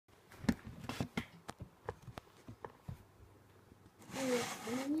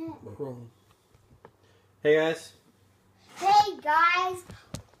Hey guys. Hey guys.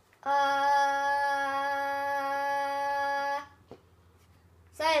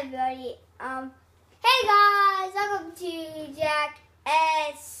 Sorry everybody. Hey guys, welcome to Jack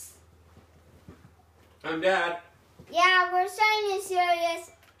S. I'm Dad. Yeah, we're starting a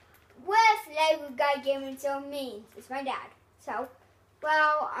series with Lego Guy Gaming, so me. It's my dad. So,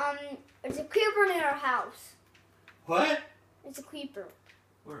 well, it's a creeper in our house. What? It's a creeper.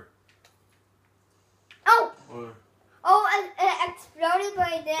 Where? Oh! Where? Oh, it exploded,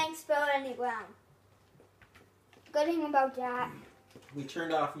 but it didn't explode on the ground. Good thing about that. We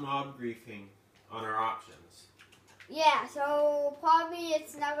turned off mob griefing on our options. Yeah, so probably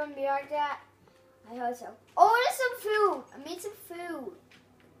it's not going to be like that. I hope so. Oh, there's some food. I made some food.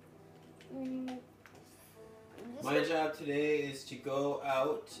 My job today is to go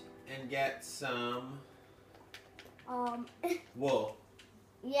out and get some wool.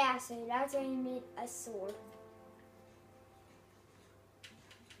 Yeah, so that's why you made a sword.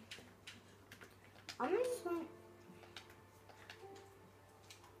 I'm just going.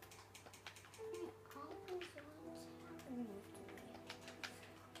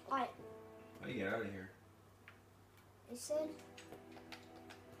 What? How do you get out of here? I said.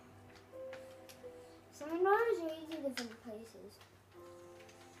 Some doors are easy to different places.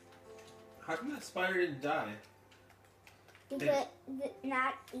 How come that spider didn't die? Because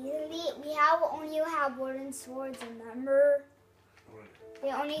not easily. We only have wooden swords, remember?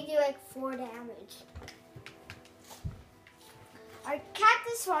 They only do like 4 damage. Our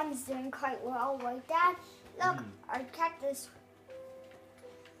cactus one's doing quite well, like that. Look, our cactus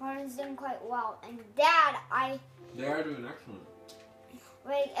one is doing quite well. And Dad, They are doing excellent.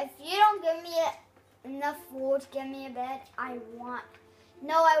 like, if you don't give me enough wool to give me a bed, I want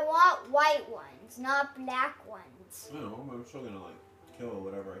white ones, not black ones. No, I'm still gonna like kill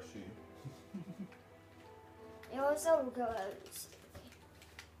whatever I see. It also goes.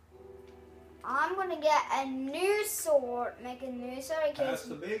 I'm gonna get a new sword, make a new sword. Pass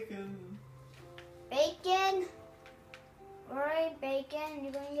the bacon. Bacon. Alright, bacon.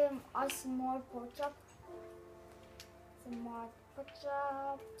 You're gonna give us some more pork chop. Some more pork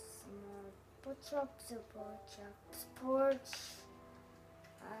chops. Some more pork chops. Some pork chops. Pork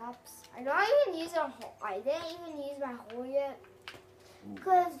chops. I don't even use a hole. I didn't even use my hole yet.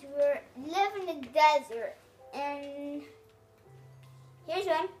 Because we're living in the desert. And here's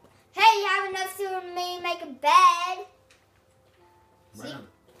one. Hey, you have enough to make a bed. See,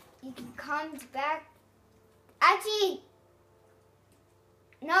 you can come back. Actually,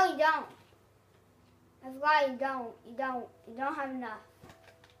 no, you don't. I forgot you don't. You don't have enough.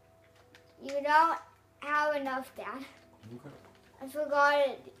 You don't have enough, Dad. Okay. I forgot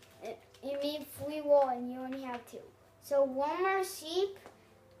it. You need 3 wool and you only have 2. So 1 more sheep.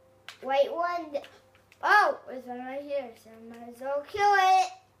 White one. Oh, there's one right here. So I might as well kill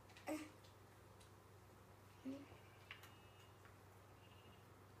it.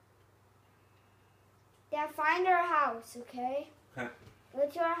 Dad, find our house, okay? Okay. Go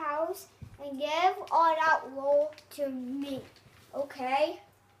to our house and give all that wool to me, okay?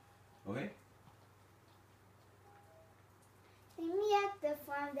 Okay. Meet me at the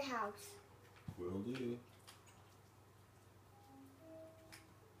front of the house. Will do.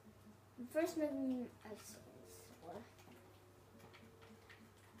 First, make me a sword.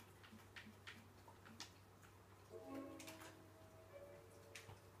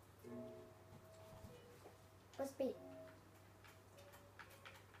 What's B?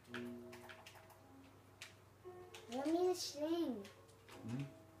 I don't need a string.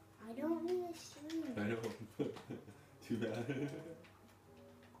 I don't need a string. I know. Too bad.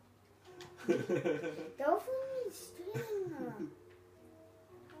 Don't need a string.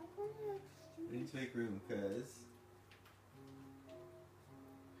 I need to make room because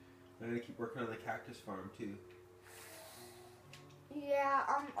I'm gonna keep working on the cactus farm too. Yeah,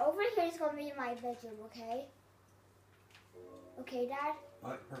 over here is gonna be my bedroom, okay? Okay, Dad?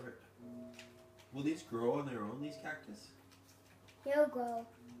 Alright, perfect. Will these grow on their own, these cactus? They'll grow.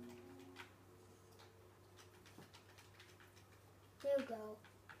 They'll grow.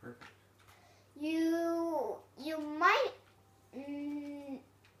 Perfect. You might.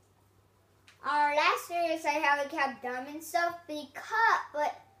 Our last series I haven't kept diamond stuff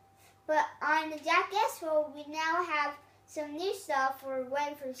but on the Jack S Road we now have some new stuff we're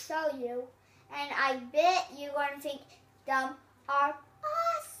waiting for to show you, and I bet you're gonna think them are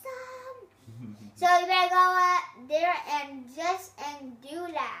awesome. So you better go there and do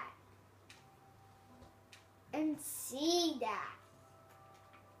that and see that.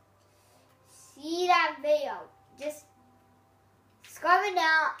 See that video. Just subscribe it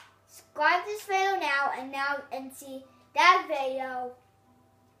now. Subscribe this video now and see that video.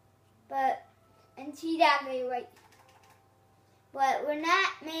 And see that video right. But we're not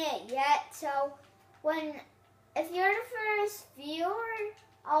made it yet, so if you're the first viewer,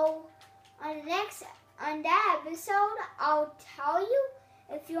 on that episode, I'll tell you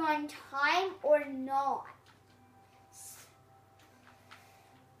if you're on time or not.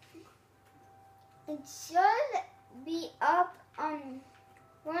 It should be up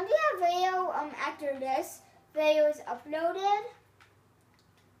we're gonna do a video after this video is uploaded.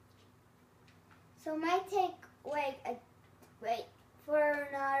 So it might take for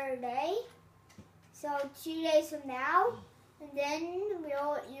another day. So 2 days from now, and then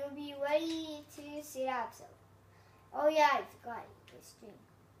you'll be ready to see the episode. Oh yeah, I forgot the stream.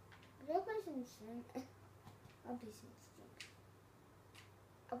 Did I play some stream? I'll play some stream.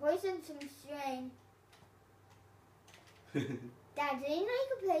 I'll play some string. Dad, did you know you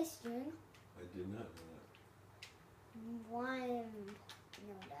could play string? I did not know Why know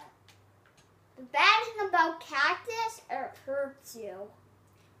that? The bad thing about cactus, it hurts you.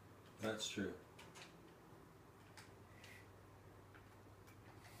 that. That's true.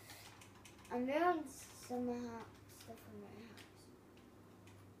 I'm doing some stuff in my house.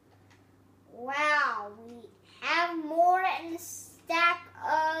 Wow, we have more in a stack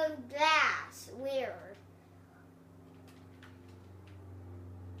of glass. Weird.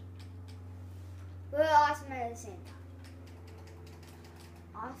 We're awesome at the same time.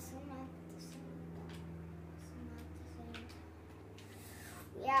 Awesome at the same time.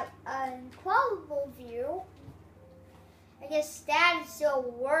 We have an incredible view. I guess Dad is still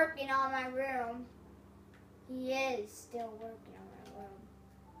working on my room. He is still working on my room.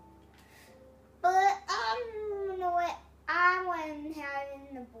 But you know what? I wasn't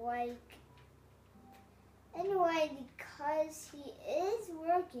having the break. Anyway, because he is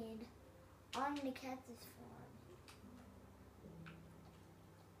working on the cactus farm.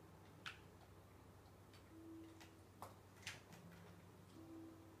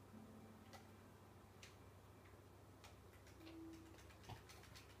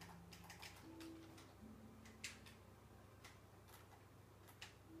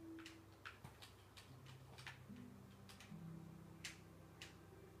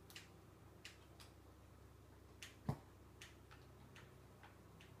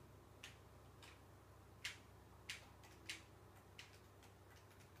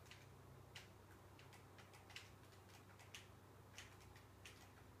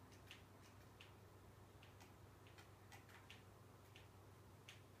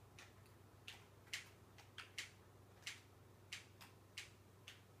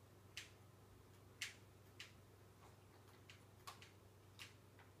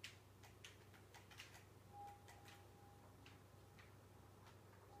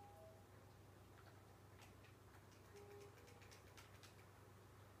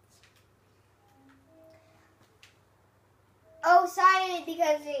 Oh, sorry,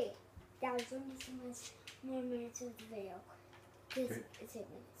 because that was only so much more minutes of the video. Because it's 8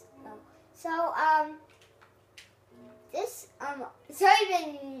 minutes. Oh. So, sorry I've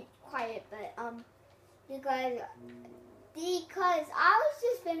been quiet, but, because I was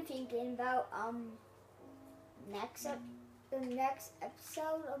just been thinking about, the next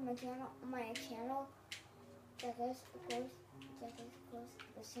episode of my channel, Jack is close,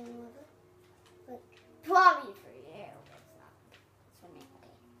 the same level, but probably for you.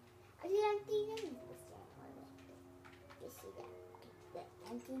 I didn't think this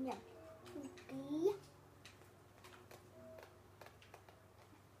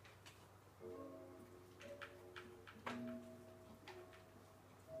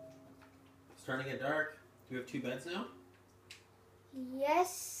It's starting to get dark. Do we have 2 beds now?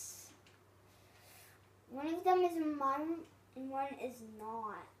 Yes. One of them is mine and one is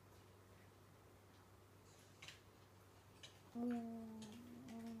not.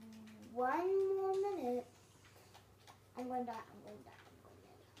 One more minute. I'm going to die.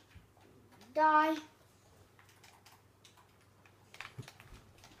 Die.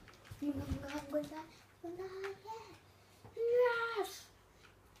 I'm going to die. Yes.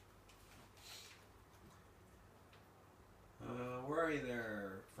 Where are you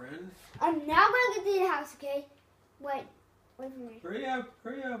there, friend? I'm now going to get to the house, okay? Wait for me. Hurry up.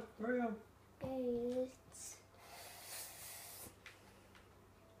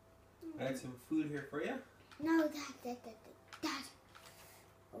 Okay, I had some food here for you. No, Dad.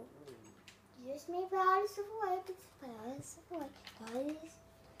 Oh, just me proud of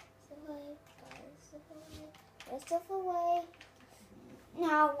away.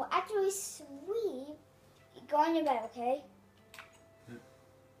 Now, after we sleep, go on your bed, okay?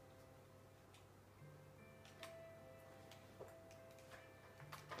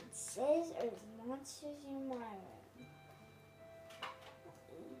 says there's monsters in my room.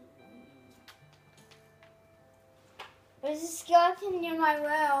 There's a skeleton in my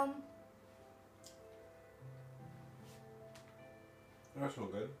room. That's no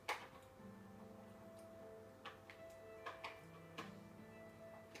good.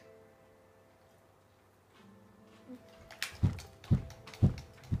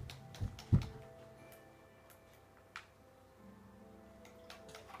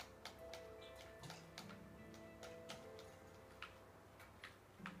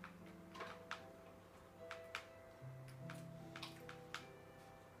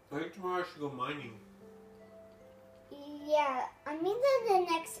 I think tomorrow I should go mining. Yeah, I mean in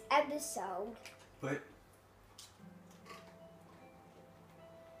the next episode. But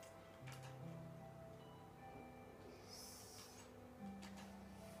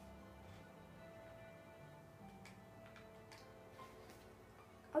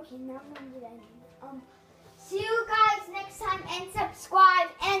okay, now I'm gonna do that. See you guys next time and subscribe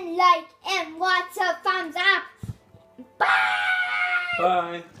and like and lots of thumbs up. Bye!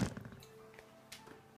 bye.